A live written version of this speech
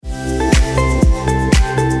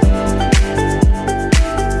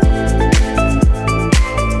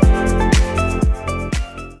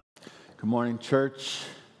church.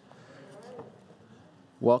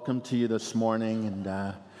 Welcome to you this morning,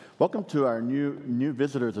 and welcome to our new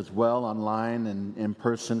visitors as well, online and in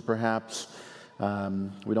person perhaps.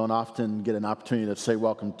 We don't often get an opportunity to say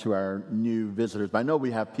welcome to our new visitors, but I know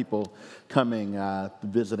we have people coming,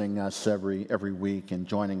 visiting us every week and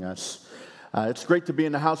joining us. It's great to be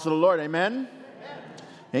in the house of the Lord, amen?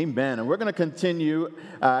 Amen. And we're going to continue,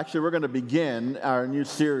 we're going to begin our new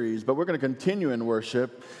series, but we're going to continue in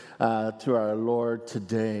worship to our Lord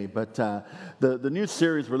today. But the new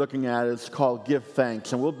series we're looking at is called Give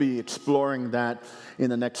Thanks, and we'll be exploring that in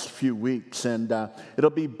the next few weeks. And it'll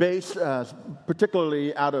be based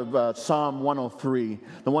particularly out of Psalm 103,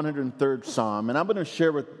 the 103rd Psalm. And I'm going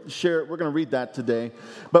to we're going to read that today.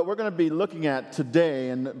 But we're going to be looking at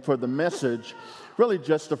today, and for the message, really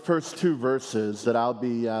just the first two verses that I'll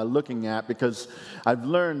be looking at, because I've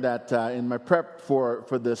learned that in my prep for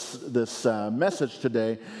this message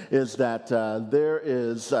today is that there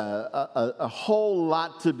is a whole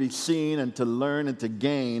lot to be seen and to learn and to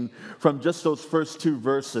gain from just those first two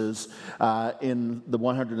verses in the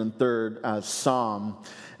 103rd Psalm.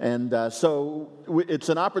 And so it's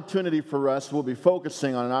an opportunity for us. We'll be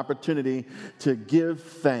focusing on an opportunity to give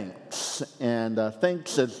thanks. And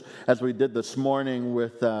thanks as we did this morning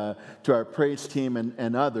to our praise team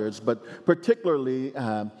and others, but particularly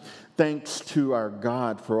thanks to our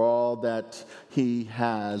God for all that He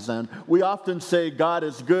has. And we often say God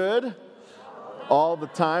is good all the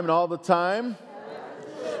time and all the time.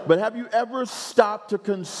 But have you ever stopped to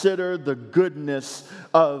consider the goodness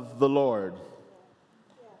of the Lord?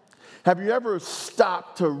 Have you ever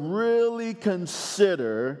stopped to really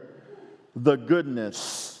consider the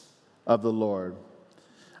goodness of the Lord?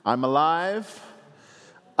 I'm alive.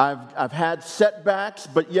 I've had setbacks,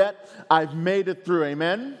 but yet I've made it through.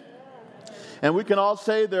 Amen? And we can all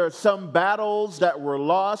say there are some battles that were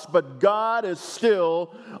lost, but God is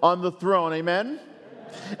still on the throne. Amen?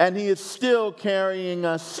 And He is still carrying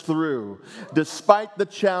us through, despite the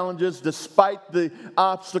challenges, despite the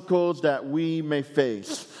obstacles that we may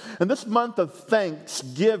face. And this month of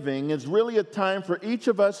Thanksgiving is really a time for each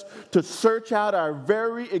of us to search out our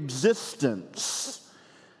very existence,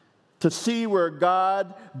 to see where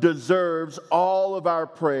God deserves all of our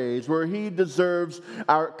praise, where He deserves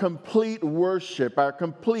our complete worship, our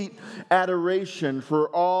complete adoration for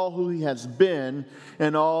all who He has been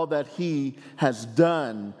and all that He has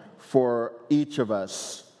done for each of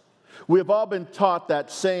us. We have all been taught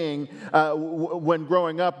that saying when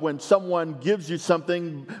growing up, when someone gives you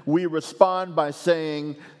something, we respond by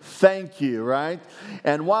saying, thank you, right?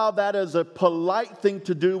 And while that is a polite thing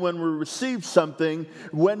to do when we receive something,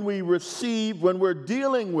 when we're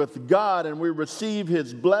dealing with God and we receive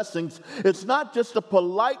His blessings, it's not just a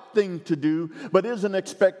polite thing to do, but is an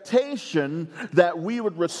expectation that we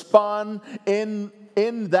would respond in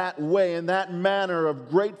that way, in that manner of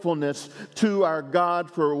gratefulness to our God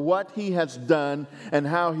for what He has done and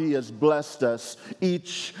how He has blessed us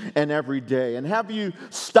each and every day. And have you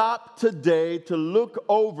stopped today to look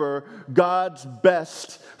over God's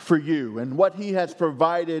best for you and what He has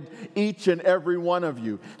provided each and every one of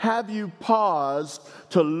you? Have you paused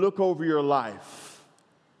to look over your life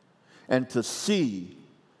and to see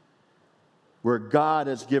where God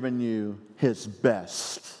has given you His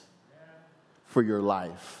best for your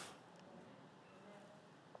life?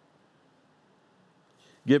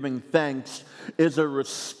 Giving thanks is a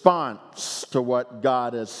response to what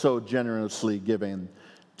God has so generously given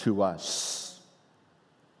to us.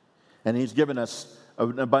 And He's given us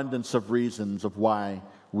an abundance of reasons of why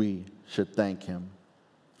we should thank Him.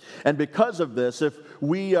 And because of this, if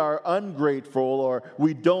we are ungrateful or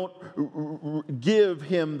we don't give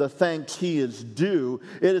Him the thanks He is due,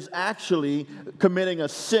 it is actually committing a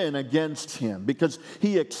sin against Him, because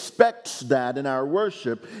He expects that in our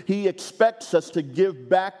worship. He expects us to give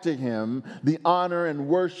back to Him the honor and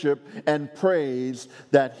worship and praise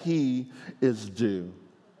that He is due.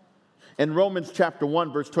 In Romans chapter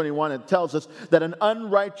 1, verse 21, it tells us that an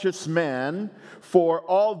unrighteous man, for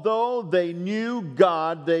although they knew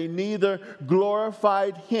God, they neither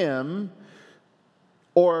glorified Him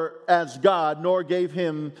or as God, nor gave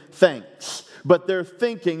Him thanks. But their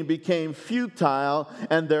thinking became futile,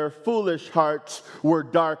 and their foolish hearts were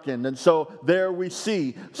darkened. And so there we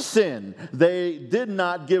see sin. They did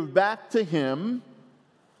not give back to Him,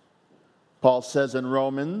 Paul says in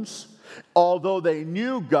Romans, although they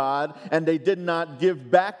knew God, and they did not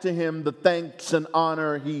give back to Him the thanks and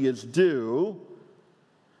honor He is due.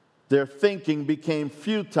 Their thinking became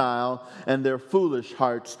futile, and their foolish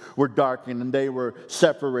hearts were darkened, and they were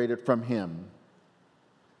separated from Him.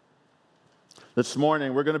 This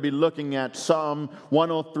morning, we're going to be looking at Psalm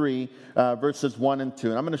 103, verses 1 and 2.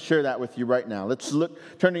 And I'm going to share that with you right now. Let's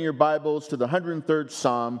turn in your Bibles to the 103rd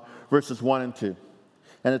Psalm, verses 1 and 2.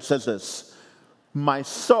 And it says this: "My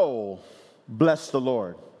soul, bless the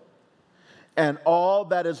Lord, and all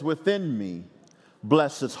that is within me,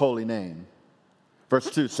 bless his holy name." Verse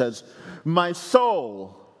 2 says, "My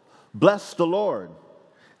soul, bless the Lord,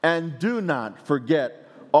 and do not forget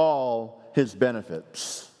all his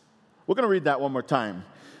benefits." We're going to read that one more time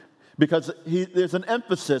because there's an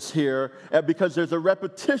emphasis here, because there's a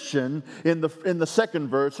repetition in the second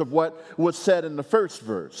verse of what was said in the first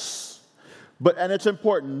verse. And it's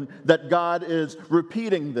important that God is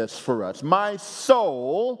repeating this for us. "My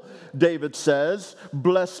soul," David says,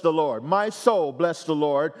 "bless the Lord. My soul, bless the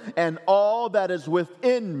Lord, and all that is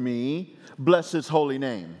within me, bless his holy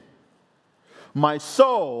name." My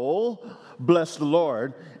soul, bless the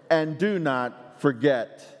Lord, and do not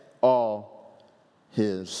forget all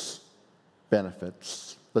his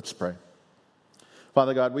benefits. Let's pray.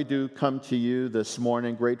 Father God, we do come to you this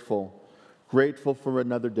morning grateful for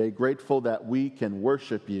another day, grateful that we can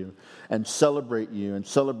worship you and celebrate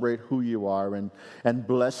who you are and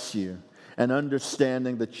bless you, and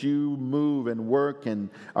understanding that you move and work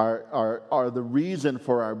and are the reason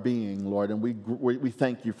for our being, Lord, and we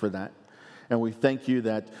thank you for that. And we thank you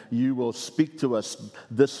that you will speak to us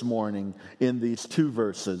this morning in these two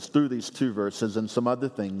verses, through these two verses and some other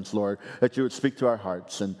things, Lord, that you would speak to our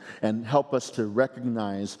hearts and help us to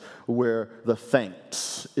recognize where the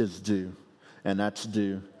thanks is due. And that's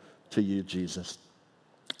due to you, Jesus.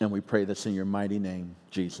 And we pray this in your mighty name,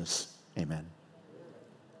 Jesus. Amen.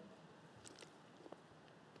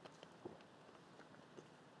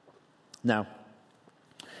 Now,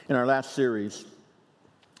 in our last series,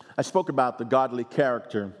 I spoke about the godly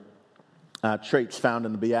character traits found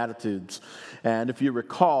in the Beatitudes. And if you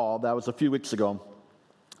recall, that was a few weeks ago.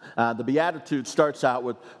 The Beatitude starts out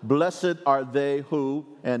with, "Blessed are they who,"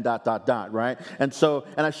 and ... right? And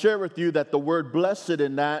I share with you that the word blessed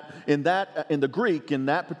in the Greek, in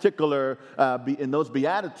that particular, in those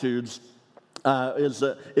Beatitudes, is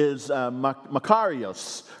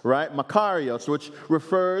makarios, right? Makarios, which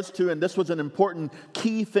refers to, and this was an important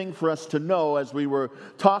key thing for us to know as we were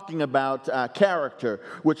talking about character,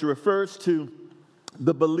 which refers to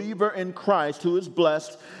the believer in Christ who is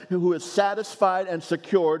blessed, who is satisfied and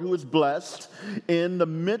secured, who is blessed in the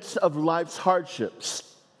midst of life's hardships,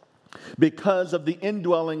 because of the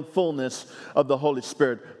indwelling fullness of the Holy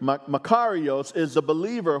Spirit. Makarios is a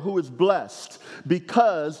believer who is blessed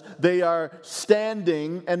because they are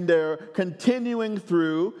standing and they're continuing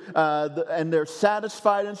through, and they're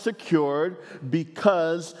satisfied and secured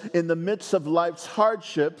because in the midst of life's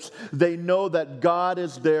hardships, they know that God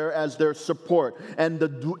is there as their support. And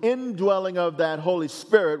the indwelling of that Holy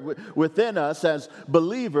Spirit within us as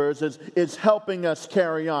believers is helping us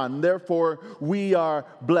carry on. Therefore, we are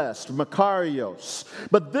blessed. Makarios.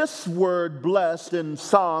 But this word blessed in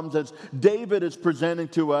Psalms, as David is presenting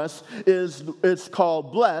to us, is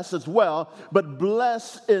called bless as well. But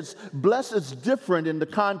bless is different in the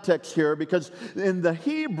context here, because in the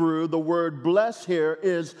Hebrew, the word bless here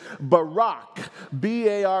is barak,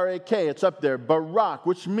 B-A-R-A-K. It's up there, barak,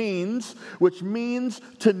 which means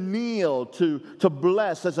to kneel, to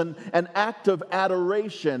bless as an act of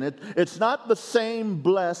adoration. It's not the same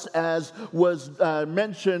bless as was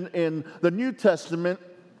mentioned in the New Testament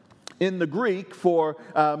in the Greek for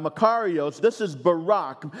makarios. This is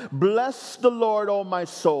barak. Bless the Lord, O my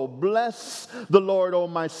soul. Bless the Lord, O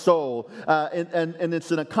my soul. And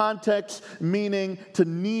it's in a context meaning to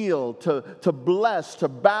kneel, to bless, to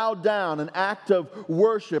bow down, an act of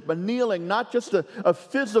worship, a kneeling, not just a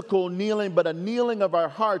physical kneeling, but a kneeling of our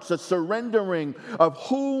hearts, a surrendering of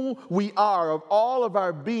who we are, of all of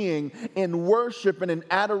our being in worship and in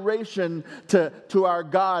adoration to our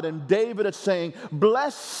God. And David is saying,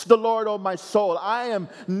 bless the Lord, O my soul. I am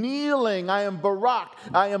kneeling, I am barak,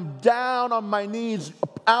 I am down on my knees,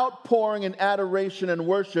 outpouring in adoration and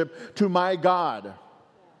worship to my God.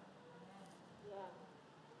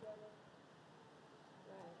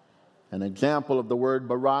 An example of the word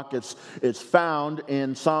barak is found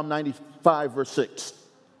in Psalm 95, verse 6.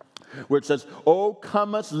 Where it says, "O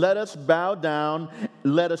come us, let us bow down,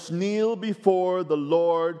 let us kneel before the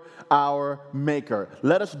Lord our Maker."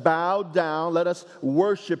 Let us bow down, let us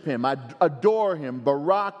worship Him, adore Him,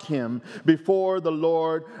 barak Him before the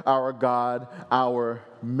Lord our God, our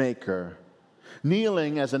Maker.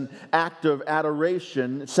 Kneeling as an act of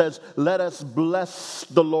adoration, it says, let us bless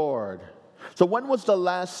the Lord. So when was the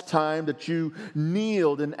last time that you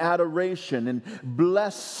kneeled in adoration and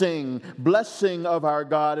blessing of our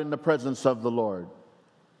God in the presence of the Lord?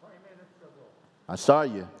 20 minutes ago. I saw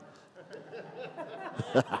you.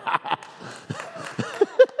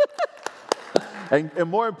 And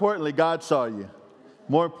more importantly, God saw you.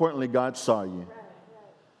 More importantly, God saw you.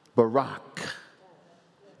 Barak.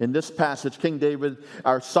 In this passage, King David,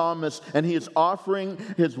 our psalmist, and he is offering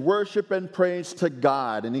his worship and praise to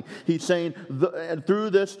God. And he's saying, through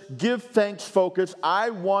this give thanks focus, I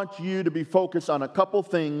want you to be focused on a couple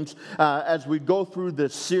things as we go through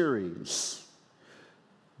this series.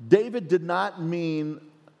 David did not mean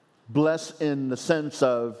bless in the sense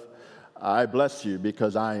of, I bless you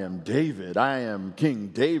because I am David. I am King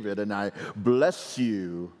David, and I bless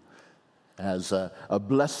you as a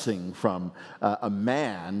blessing from a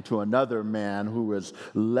man to another man who is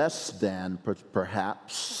less than,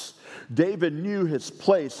 perhaps. David knew his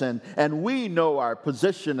place, and we know our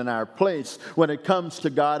position and our place when it comes to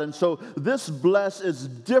God. And so this bless is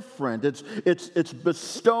different. It's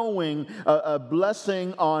bestowing a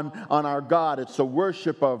blessing on our God. It's the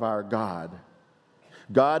worship of our God.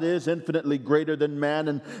 God is infinitely greater than man,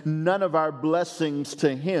 and none of our blessings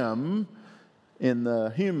to him in the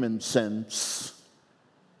human sense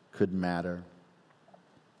could matter.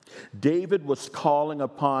 David was calling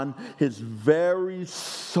upon his very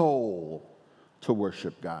soul to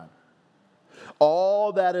worship God.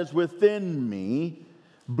 All that is within me,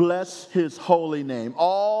 bless his holy name.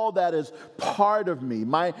 All that is part of me,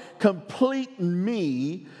 my complete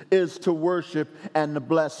me, is to worship and to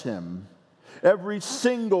bless him. Every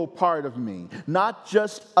single part of me, not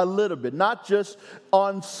just a little bit, not just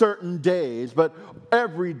on certain days, but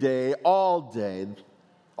every day, all day.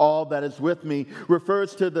 All that is with me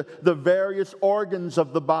refers to the various organs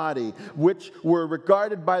of the body, which were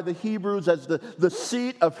regarded by the Hebrews as the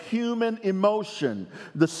seat of human emotion,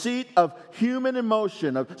 the seat of human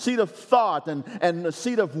emotion, a seat of thought and the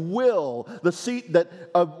seat of will, the seat that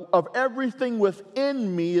of everything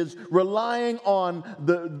within me is relying on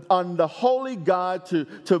the holy God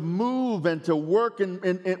to move and to work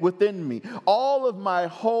within me. All of my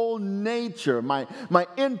whole nature, my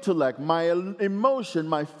intellect, my emotion,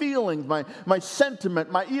 my feelings, my sentiment,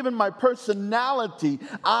 even my personality,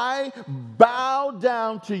 I bow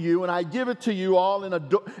down to you and I give it to you all in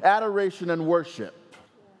adoration and worship.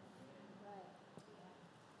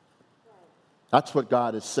 That's what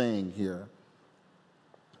God is saying here.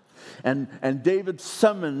 And David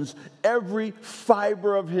summons every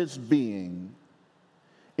fiber of his being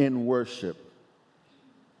in worship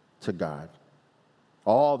to God.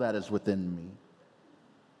 All that is within me.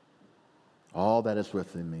 All that is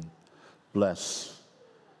within me, bless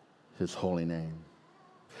his holy name.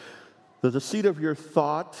 Does the seat of your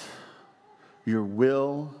thought, your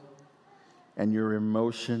will, and your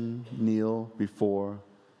emotion kneel before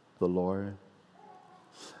the Lord?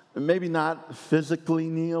 Maybe not physically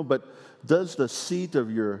kneel, but does the seat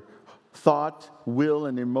of your thought, will,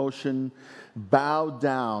 and emotion bow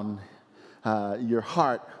down, your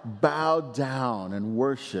heart bow down and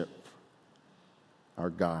worship our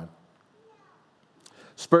God?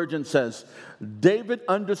 Spurgeon says, David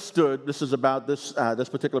understood, this is about this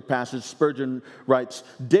particular passage, Spurgeon writes,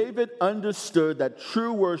 David understood that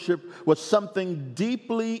true worship was something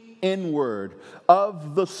deeply inward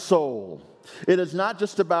of the soul. It is not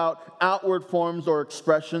just about outward forms or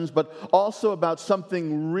expressions, but also about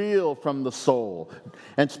something real from the soul.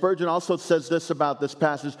 And Spurgeon also says this about this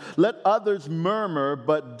passage, let others murmur,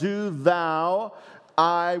 but do thou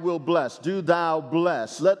I will bless. Do thou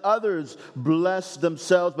bless. Let others bless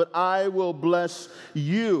themselves, but I will bless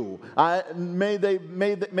you. May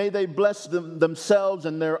they bless themselves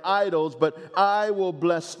and their idols, but I will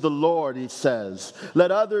bless the Lord, he says.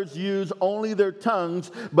 Let others use only their tongues,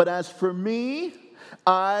 but as for me,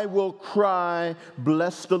 I will cry,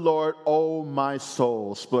 bless the Lord, O my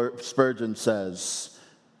soul, Spurgeon says.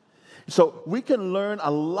 So we can learn a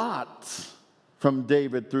lot from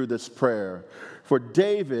David through this prayer. For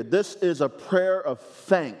David, this is a prayer of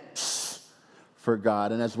thanks for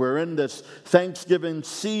God. And as we're in this Thanksgiving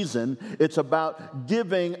season, it's about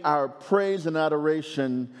giving our praise and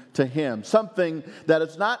adoration to Him. Something that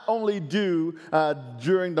is not only due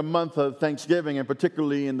during the month of Thanksgiving, and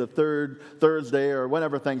particularly in the third Thursday or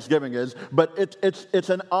whenever Thanksgiving is, but it's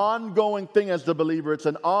an ongoing thing as the believer. It's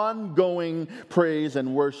an ongoing praise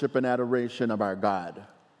and worship and adoration of our God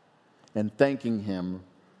and thanking Him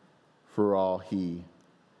for all He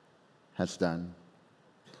has done.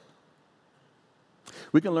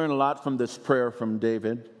 We can learn a lot from this prayer from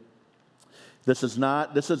David. This is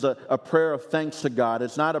a prayer of thanks to God.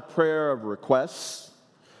 It's not a prayer of requests.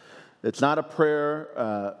 It's not a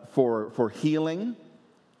prayer for healing.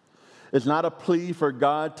 It's not a plea for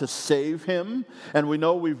God to save him. And we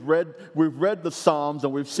know we've read the Psalms,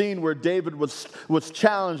 and we've seen where David was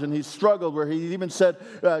challenged and he struggled, where he even said,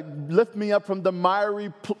 lift me up from the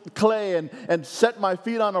miry clay and set my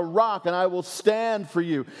feet on a rock, and I will stand for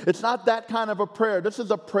you. It's not that kind of a prayer. This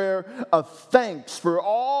is a prayer of thanks for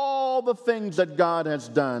all the things that God has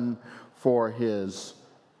done for his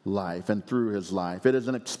life and through his life. It is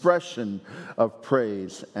an expression of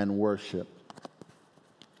praise and worship.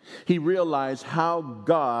 He realized how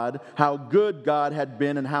good God had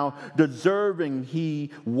been and how deserving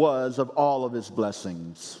he was of all of his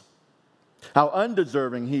blessings. How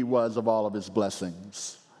undeserving he was of all of his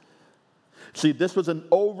blessings. See, this was an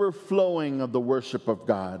overflowing of the worship of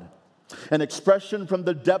God. An expression from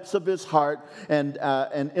the depths of his heart and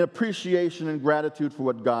appreciation and gratitude for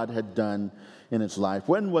what God had done in his life.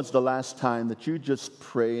 When was the last time that you just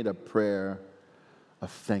prayed a prayer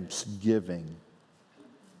of thanksgiving?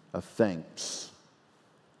 Of thanks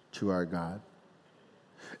to our God.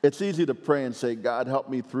 It's easy to pray and say, God, help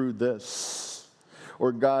me through this.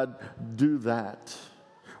 Or God, do that.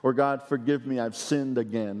 Or God, forgive me, I've sinned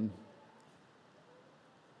again.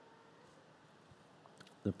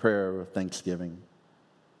 The prayer of thanksgiving.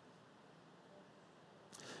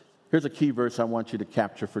 Here's a key verse I want you to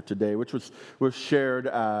capture for today, which was shared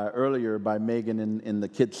earlier by Megan in the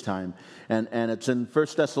kids' time. And it's in 1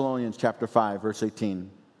 Thessalonians chapter 5, verse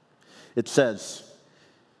 18. It says,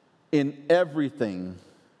 in everything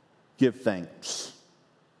give thanks,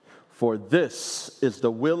 for this is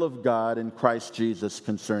the will of God in Christ Jesus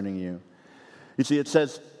concerning you. You see, it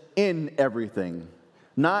says in everything,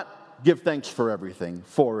 not give thanks for everything,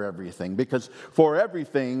 because for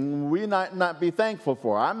everything we not be thankful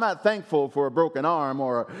for. I'm not thankful for a broken arm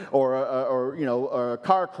or a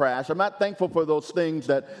car crash. I'm not thankful for those things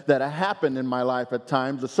that happen in my life at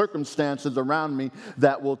times, the circumstances around me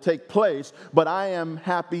that will take place, but I am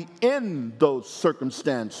happy in those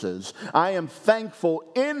circumstances. I am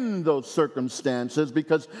thankful in those circumstances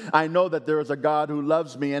because I know that there is a God who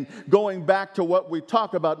loves me. And going back to what we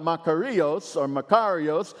talk about, Makarios,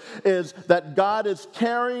 is that God is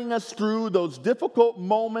carrying us through those difficult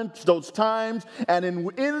moments, those times, and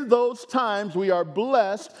in those times we are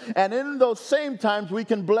blessed, and in those same times we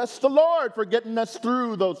can bless the Lord for getting us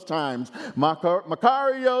through those times.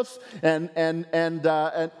 Makarios and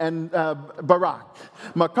Barak.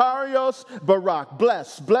 Makarios, Barak.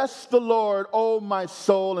 Bless the Lord, O my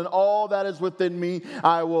soul, and all that is within me.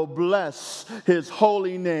 I will bless his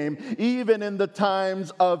holy name, even in the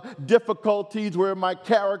times of difficulties where my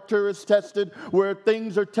character is tested, where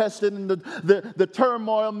things are tested, and the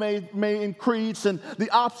turmoil may increase, and the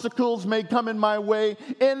obstacles may come in my way.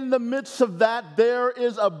 In the midst of that, there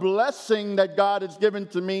is a blessing that God has given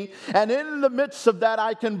to me, and in the midst of that,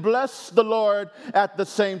 I can bless the Lord at the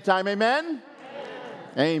same time. Amen?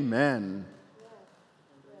 Amen.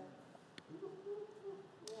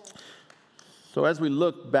 So as we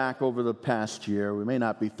look back over the past year, we may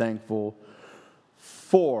not be thankful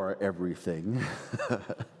for everything.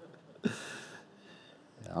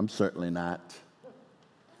 I'm certainly not.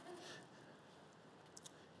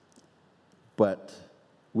 But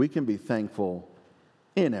we can be thankful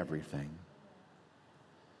in everything.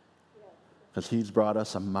 Because he's brought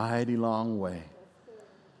us a mighty long way.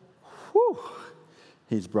 Whew.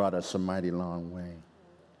 He's brought us a mighty long way.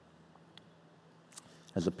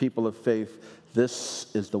 As a people of faith,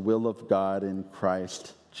 this is the will of God in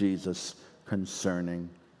Christ Jesus concerning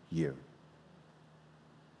you.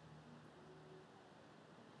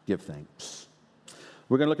 Give thanks.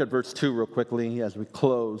 We're going to look at verse 2 real quickly as we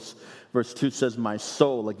close. Verse 2 says, my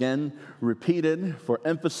soul, again, repeated for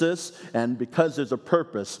emphasis and because there's a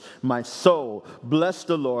purpose. My soul, bless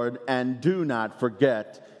the Lord and do not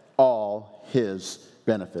forget all his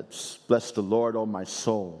benefits. Bless the Lord, O my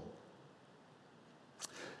soul.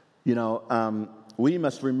 You know, we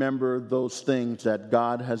must remember those things that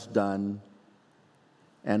God has done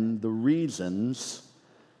and the reasons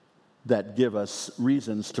that give us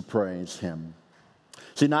reasons to praise him.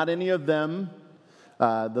 See, not any of them,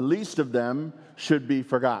 the least of them, should be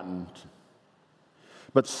forgotten.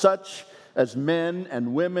 But such as men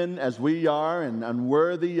and women as we are, and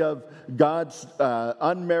unworthy of God's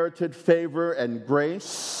unmerited favor and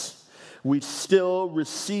grace, we still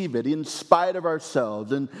receive it in spite of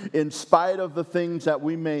ourselves, and in spite of the things that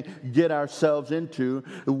we may get ourselves into.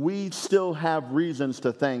 We still have reasons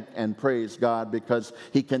to thank and praise God because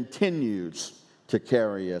he continues to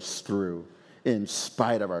carry us through in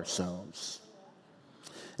spite of ourselves.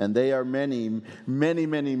 And they are many, many,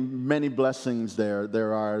 many, many blessings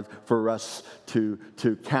there are for us to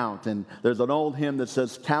count. And there's an old hymn that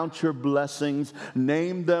says, count your blessings,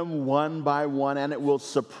 name them one by one, and it will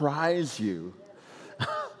surprise you.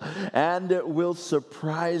 And it will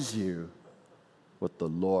surprise you what the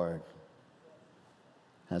Lord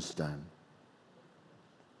has done.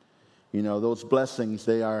 You know, those blessings,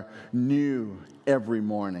 they are new every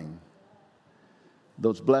morning.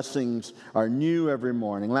 Those blessings are new every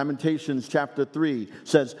morning. Lamentations chapter 3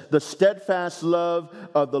 says, the steadfast love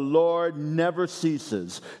of the Lord never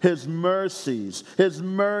ceases. His mercies,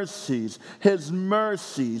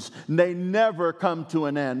 they never come to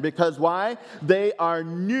an end. Because why? They are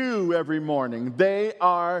new every morning. They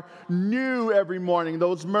are new every morning.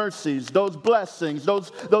 Those mercies, those blessings, those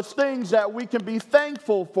things that we can be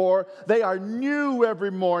thankful for, they are new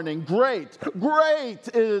every morning. Great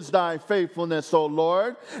is thy faithfulness, O Lord.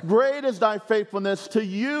 Great is thy faithfulness to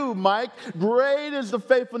you, Mike. Great is the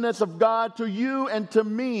faithfulness of God to you and to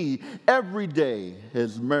me. Every day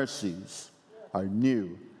his mercies are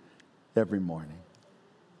new every morning.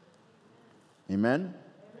 Amen?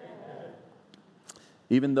 Amen.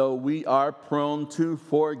 Even though we are prone to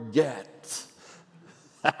forget,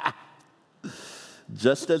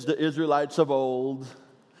 just as the Israelites of old,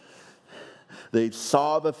 they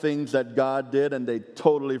saw the things that God did and they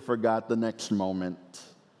totally forgot the next moment.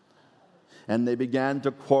 And they began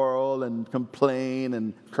to quarrel and complain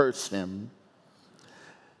and curse him.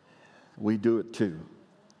 We do it too.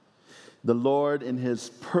 The Lord, in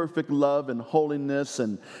his perfect love and holiness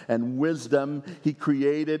and wisdom, he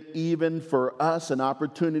created even for us an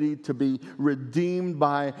opportunity to be redeemed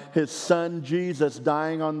by his son Jesus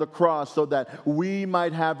dying on the cross so that we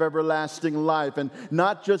might have everlasting life. And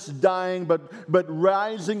not just dying, but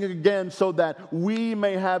rising again so that we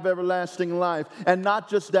may have everlasting life. And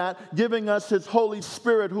not just that, giving us his Holy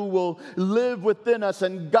Spirit who will live within us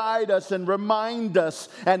and guide us and remind us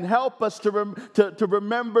and help us to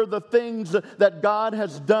remember the things that God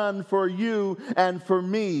has done for you and for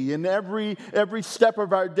me in every step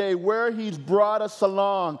of our day, where he's brought us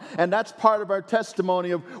along. And that's part of our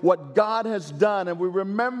testimony of what God has done. And we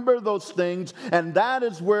remember those things, and that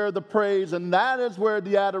is where the praise, and that is where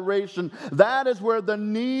the adoration, that is where the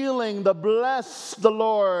kneeling, the bless the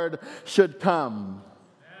Lord should come,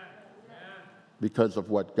 because of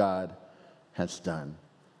what God has done.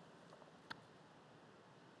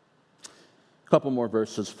 Couple more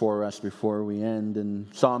verses for us before we end. In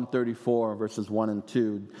Psalm 34, verses 1 and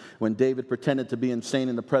 2, when David pretended to be insane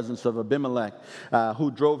in the presence of Abimelech,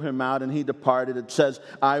 who drove him out and he departed, it says,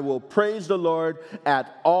 I will praise the Lord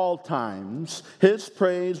at all times. His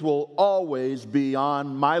praise will always be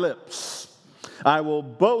on my lips. I will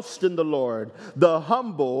boast in the Lord. The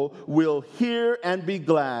humble will hear and be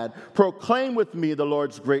glad. Proclaim with me the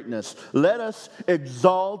Lord's greatness. Let us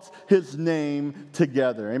exalt his name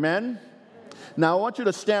together. Amen? Now, I want you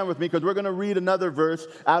to stand with me because we're going to read another verse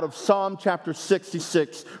out of Psalm chapter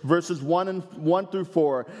 66, verses 1 through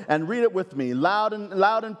 4. And read it with me, loud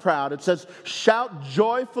and proud. It says, shout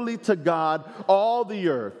joyfully to God, all the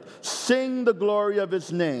earth. Sing the glory of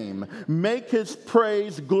his name. Make his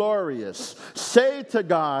praise glorious. Say to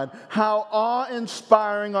God, how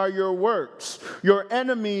awe-inspiring are your works. Your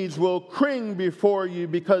enemies will cring before you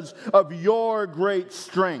because of your great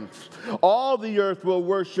strength. All the earth will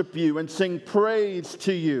worship you and sing praise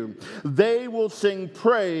to you. They will sing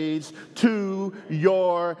praise to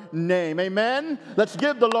your name. Amen? Let's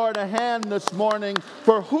give the Lord a hand this morning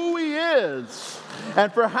for who he is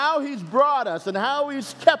and for how he's brought us and how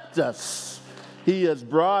he's kept us. He has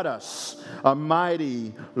brought us a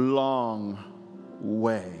mighty long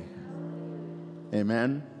way.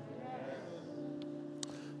 Amen?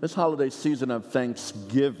 This holiday season of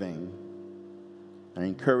Thanksgiving, I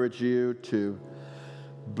encourage you to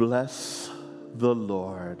bless the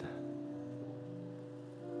Lord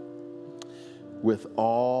with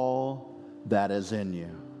all that is in you.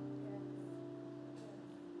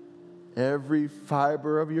 Every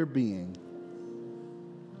fiber of your being,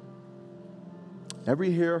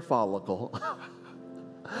 every hair follicle,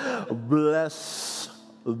 bless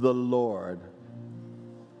the Lord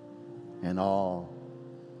and all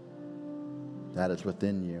that is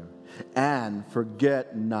within you. And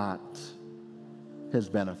forget not his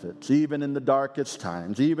benefits, even in the darkest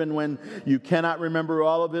times, even when you cannot remember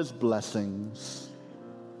all of his blessings.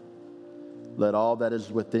 Let all that is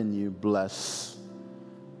within you bless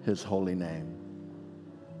his holy name.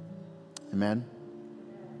 Amen?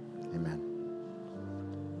 Amen.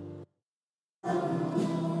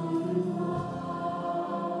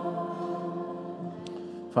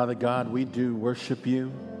 Father God, we do worship you.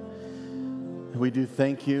 We do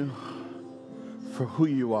thank you for who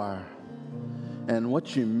you are and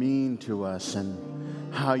what you mean to us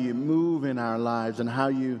and how you move in our lives and how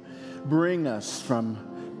you bring us from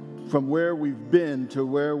where we've been to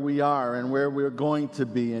where we are and where we're going to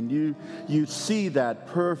be. And you see that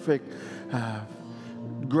perfect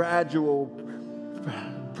gradual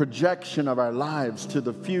projection of our lives to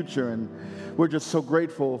the future, and we're just so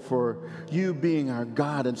grateful for you being our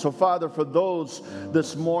God. And so, Father, for those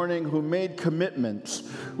this morning who made commitments,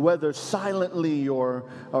 whether silently or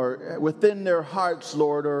within their hearts,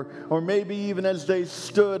 Lord, or maybe even as they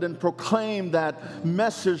stood and proclaimed that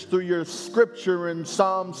message through your scripture in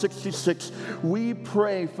Psalm 66, we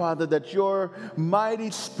pray, Father, that your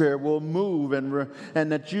mighty Spirit will move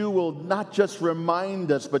and that you will not just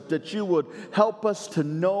remind us, but that you would help us to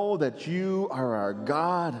know that you are our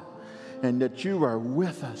God and that you are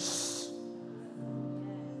with us.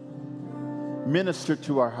 Minister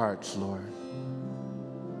to our hearts, Lord.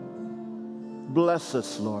 Bless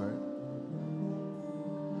us, Lord.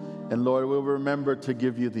 And Lord, we'll remember to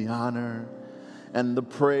give you the honor and the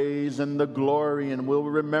praise and the glory, and we'll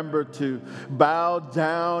remember to bow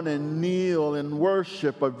down and kneel in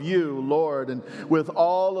worship of you, Lord, and with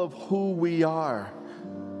all of who we are,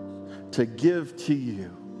 to give to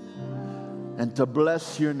you and to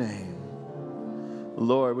bless your name.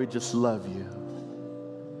 Lord, we just love you.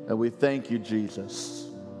 And we thank you, Jesus.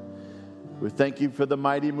 We thank you for the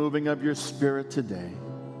mighty moving of your Spirit today.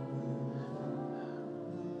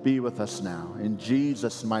 Be with us now. In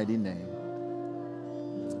Jesus' mighty name.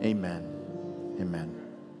 Amen. Amen.